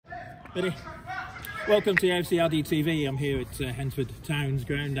Ready? Welcome to AFCRDTV. I'm here at Hednesford Town's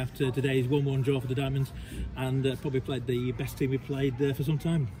ground after today's 1-1 draw for the Diamonds, and probably played the best team we've played for some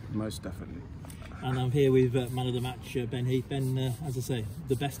time. Most definitely. And I'm here with man of the match, Ben Heath. Ben, as I say,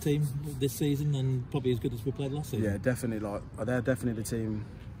 the best team this season and probably as good as we played last season. Yeah, definitely. They're definitely the team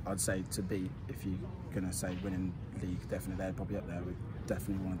I'd say to beat if you're gonna say winning league. Definitely, they're probably up there with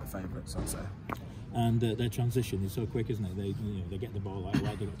definitely one of the favourites, I'd say. And their transition is so quick, isn't it? They get the ball out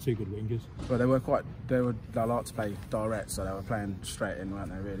wide. They've got two good wingers. Well, they like to play direct, so they were playing straight in, weren't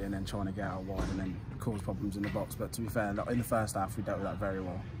they, really, and then trying to get out wide and then cause problems in the box. But to be fair, in the first half we dealt with that very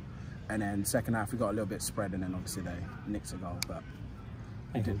well, and then second half we got a little bit spread, and then obviously they nicked a goal. But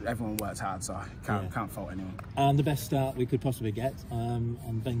everyone worked hard, so I can't fault anyone. And the best start we could possibly get,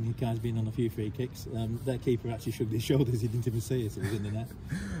 and Ben has been on a few free kicks. Their keeper actually shrugged his shoulders. He didn't even see us. It was in the net.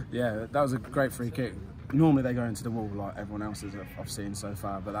 Yeah, that was a great free kick. Normally they go into the wall like everyone else's I've seen so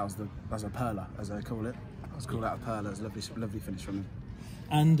far, but that was a perler, as they call it. Let's call that a perler. It was a lovely finish from him.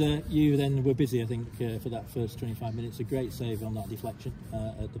 And you then were busy, I think, for that first 25 minutes. A great save on that deflection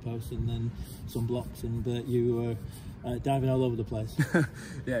at the post, and then some blocks, and you were diving all over the place.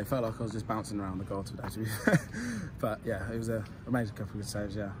 Yeah, it felt like I was just bouncing around the goal today. But yeah, it was an amazing couple of good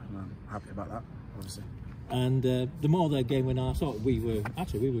saves. Yeah, and I'm happy about that, obviously. And the more the game went on, I thought we were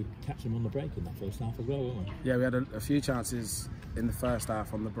catching them on the break in that first half as well, weren't we? Yeah, we had a few chances in the first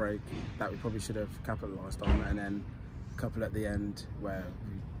half on the break that we probably should have capitalised on, and then a couple at the end where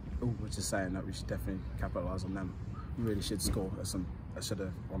we were just saying that we should definitely capitalise on them. We really should score I should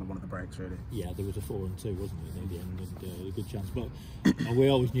have on one of the breaks, really. Yeah, there was a 4 and 2, wasn't there, near the end, and a good chance. But we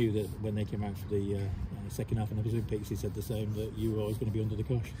always knew that when they came out for the second half, and I presume Peaks, he said the same, that you were always going to be under the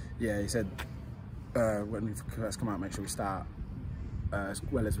cosh. Yeah, he said when we first come out, make sure we start as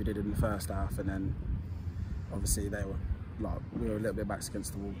well as we did in the first half, and then obviously we were a little bit backs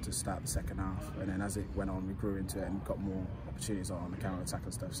against the wall to start the second half, and then as it went on, we grew into it and got more opportunities on the counter attack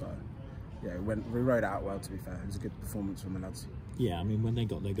and stuff. So yeah, we rode out well. To be fair, it was a good performance from the lads. Yeah, I mean, when they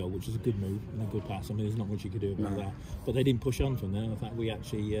got their goal, which was a good move and a good pass, I mean, there's not much you could do about that. But they didn't push on from there. I think we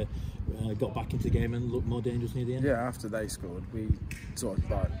actually got back into the game and looked more dangerous near the end. Yeah, after they scored, we sort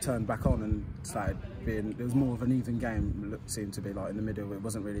of turned back on and started being. It was more of an even game. It seemed to be like in the middle. It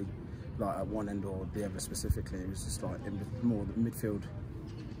wasn't really like at one end or the other specifically. It was just like more the midfield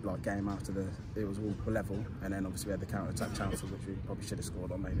game after it was all level, and then obviously we had the counter attack chances which we probably should have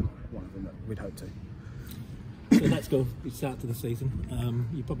scored on, maybe one of them that we'd hoped to. So let's go. We start to the season.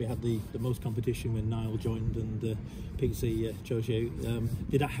 You probably had the most competition when Niall joined and Pixie chose you.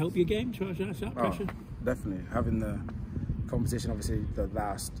 Did that help your game? That pressure? Oh, definitely. Having the competition, obviously the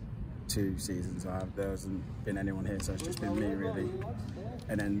last 2 seasons there hasn't been anyone here, so it's just been me really.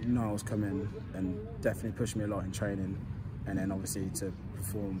 And then Niall's come in and definitely pushed me a lot in training, and then obviously to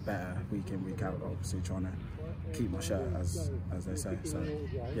perform better week in, week out, obviously trying to keep my shirt, as they say. So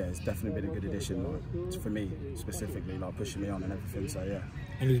yeah, it's definitely been a good addition for me specifically, pushing me on and everything. So yeah.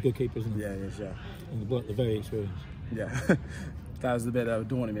 And he's a good keeper, isn't he? Yeah, he is. Yeah. And they're very experienced. Yeah. That was the bit that was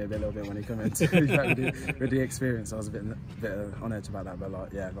daunting me a little bit when he came in. with the experience, I was a bit on edge about that. But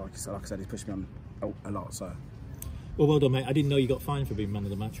like I said, he's pushed me on a lot. So. Well done, mate. I didn't know you got fined for being man of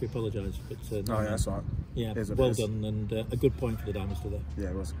the match. We apologise. But no, yeah, that's right. Yeah, well done, and a good point for the Diamonds today. Yeah,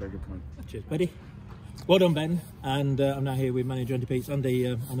 it was a very good point. Cheers. Ready? Well done, Ben. And I'm now here with manager Andy Peats. Andy,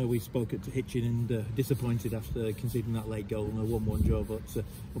 I know we spoke at Hitchin and disappointed after conceding that late goal and a 1-1 draw, but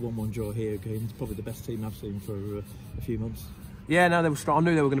a 1-1 draw here again. It's probably the best team I've seen for a few months. Yeah, no, they were strong. I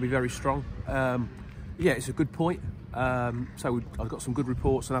knew they were going to be very strong. Yeah, it's a good point. I got some good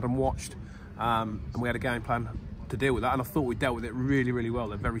reports and had them watched, and we had a game plan to deal with that, and I thought we dealt with it really, really well.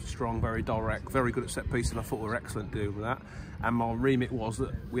 They're very strong, very direct, very good at set pieces, and I thought we were excellent dealing with that. And my remit was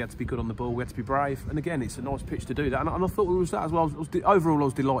that we had to be good on the ball, we had to be brave, and again, it's a nice pitch to do that, and I thought we was that as well. Overall, I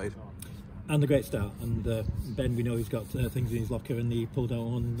was delighted. And a great start. And Ben, we know he's got things in his locker, and he pulled out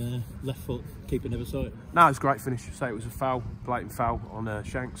on left foot. Keeper never saw it. No, it's a great finish. Say it was a foul, blatant foul on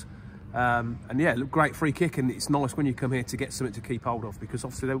Shanks. And yeah, look, great free kick, and it's nice when you come here to get something to keep hold of, because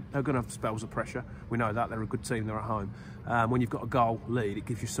obviously they're going to have spells of pressure. We know that they're a good team, they're at home. When you've got a goal lead, it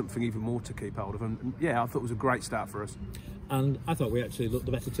gives you something even more to keep hold of, and yeah, I thought it was a great start for us. And I thought we actually looked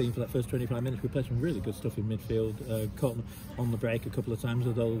the better team for that first 25 minutes. We played some really good stuff in midfield, caught on the break a couple of times,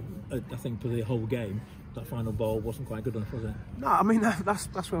 although I think for the whole game that final ball wasn't quite good enough, was it? No, I mean,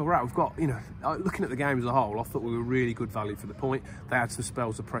 that's where we're at. We've got, looking at the game as a whole, I thought we were really good value for the point. They had some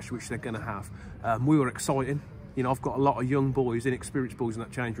spells of pressure, which they're going to have. We were exciting. I've got a lot of young boys, inexperienced boys in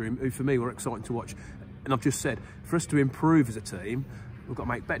that change room, who for me were exciting to watch. And I've just said, for us to improve as a team, We've got to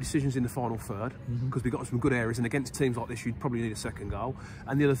make better decisions in the final third because we've got some good areas, and against teams like this, you'd probably need a second goal.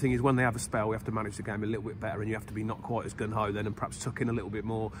 And the other thing is when they have a spell, we have to manage the game a little bit better, and you have to be not quite as gun-ho then and perhaps tuck in a little bit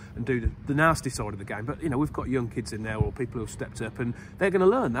more and do the nasty side of the game. But, you know, we've got young kids in there or people who have stepped up, and they're going to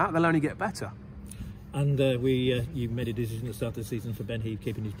learn that. They'll only get better. And you made a decision at the start of the season for Ben Heath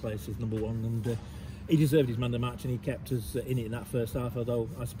keeping his place as #1, and he deserved his man of the match, and he kept us in it in that first half, although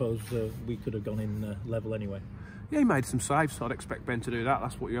I suppose we could have gone in level anyway. Yeah, he made some saves, so I'd expect Ben to do that.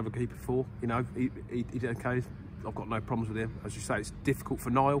 That's what you have a keeper for. You know, he did okay. I've got no problems with him. As you say, it's difficult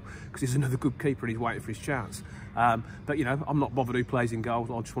for Niall because he's another good keeper and he's waiting for his chance. But, you know, I'm not bothered who plays in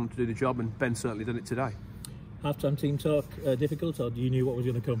goals. I just wanted to do the job, and Ben certainly done it today. Half-time team talk difficult, or you knew what was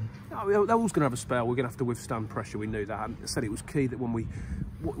going to come? No, they're always going to have a spell. We're going to have to withstand pressure. We knew that. And I said it was key that when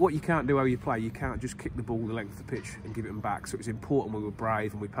what you can't do how you play, you can't just kick the ball the length of the pitch and give it them back. So it was important we were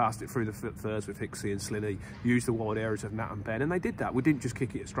brave and we passed it through the thirds with Hicksy and Slinny, used the wide areas of Nat and Ben, and they did that. We didn't just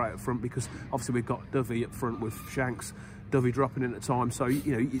kick it straight up front because obviously we've got Dovey up front with Shanks, Dovey dropping in at times, so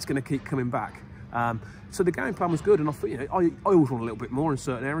you know it's going to keep coming back. So the game plan was good, and I thought, you know, I always want a little bit more in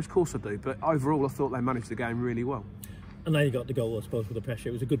certain areas, of course I do, but overall I thought they managed the game really well. And then you got the goal, I suppose, with the pressure.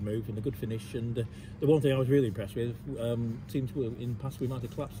 It was a good move and a good finish. And the one thing I was really impressed with, seems in the past we might have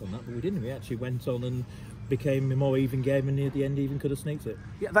collapsed on that, but we didn't. We actually went on and became a more even game, and near the end even could have sneaked it.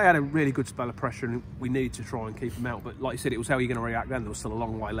 Yeah, they had a really good spell of pressure, and we needed to try and keep them out. But like you said, it was how you're going to react then. There was still a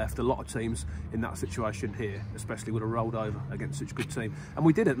long way left. A lot of teams in that situation here, especially, would have rolled over against such a good team. And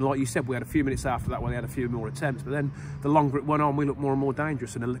we didn't. And like you said, we had a few minutes after that where they had a few more attempts. But then the longer it went on, we looked more and more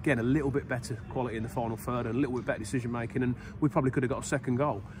dangerous. And again, a little bit better quality in the final third and a little bit better decision making. And we probably could have got a second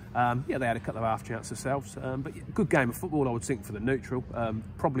goal. Yeah, they had a couple of half chances themselves. But yeah, good game of football, I would think, for the neutral.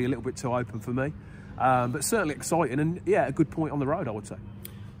 Probably a little bit too open for me. But certainly exciting, and yeah, a good point on the road, I would say.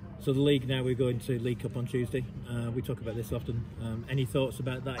 So the league now, we're going to League Cup on Tuesday. We talk about this often. Any thoughts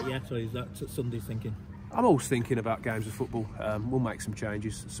about that yet, or is that Sunday's thinking? I'm always thinking about games of football. We'll make some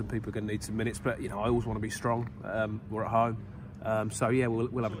changes. Some people are going to need some minutes, but you know, I always want to be strong. We're at home. So yeah,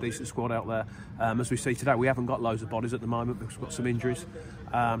 we'll have a decent squad out there. As we see today, we haven't got loads of bodies at the moment because we've got some injuries.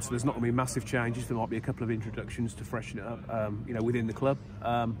 So there's not going to be massive changes. There might be a couple of introductions to freshen it up, you know, within the club.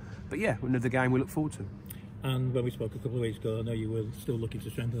 But yeah, another game we look forward to. And when we spoke a couple of weeks ago, I know you were still looking to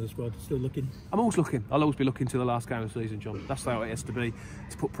strengthen the squad. Still looking? I'm always looking. I'll always be looking to the last game of the season, John. That's how it has to be,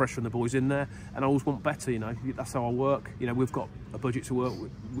 to put pressure on the boys in there. And I always want better, you know. That's how I work. You know, we've got a budget to work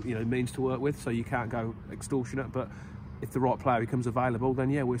with, you know, means to work with, so you can't go extortionate. But if the right player becomes available, then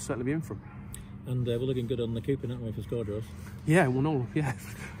yeah, we'll certainly be in for him. And we're looking good on the coupon, aren't we, for score draws? Yeah, well, no, yeah.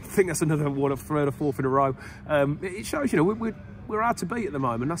 I think that's another one, third or fourth in a row. It shows, you know, we're hard to beat at the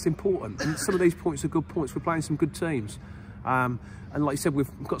moment. That's important. And some of these points are good points. We're playing some good teams. And like you said, we've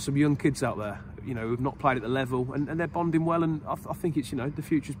got some young kids out there, you know, who've not played at the level, and they're bonding well. And I think it's, you know, the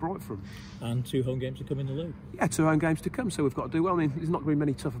future's bright for them. And 2 home games to come in the league. Yeah, 2 home games to come. So we've got to do well. I mean, there's not going to be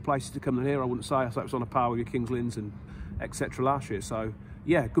many tougher places to come than here, I wouldn't say. I thought it was on a par with your Kings Lynn's and etc. last year. So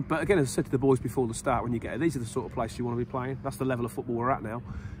yeah, good. But again, as I said to the boys before the start, when you get here, these are the sort of places you want to be playing. That's the level of football we're at now.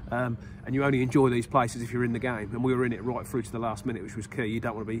 And you only enjoy these places if you're in the game. And we were in it right through to the last minute, which was key. You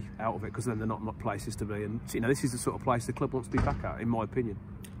don't want to be out of it because then they're not places to be. And you know, this is the sort of place the club wants to be back at, in my opinion.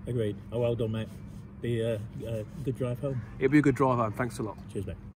 Agreed. Oh, well done, mate. Be a good drive home. It'll be a good drive home. Thanks a lot. Cheers, mate.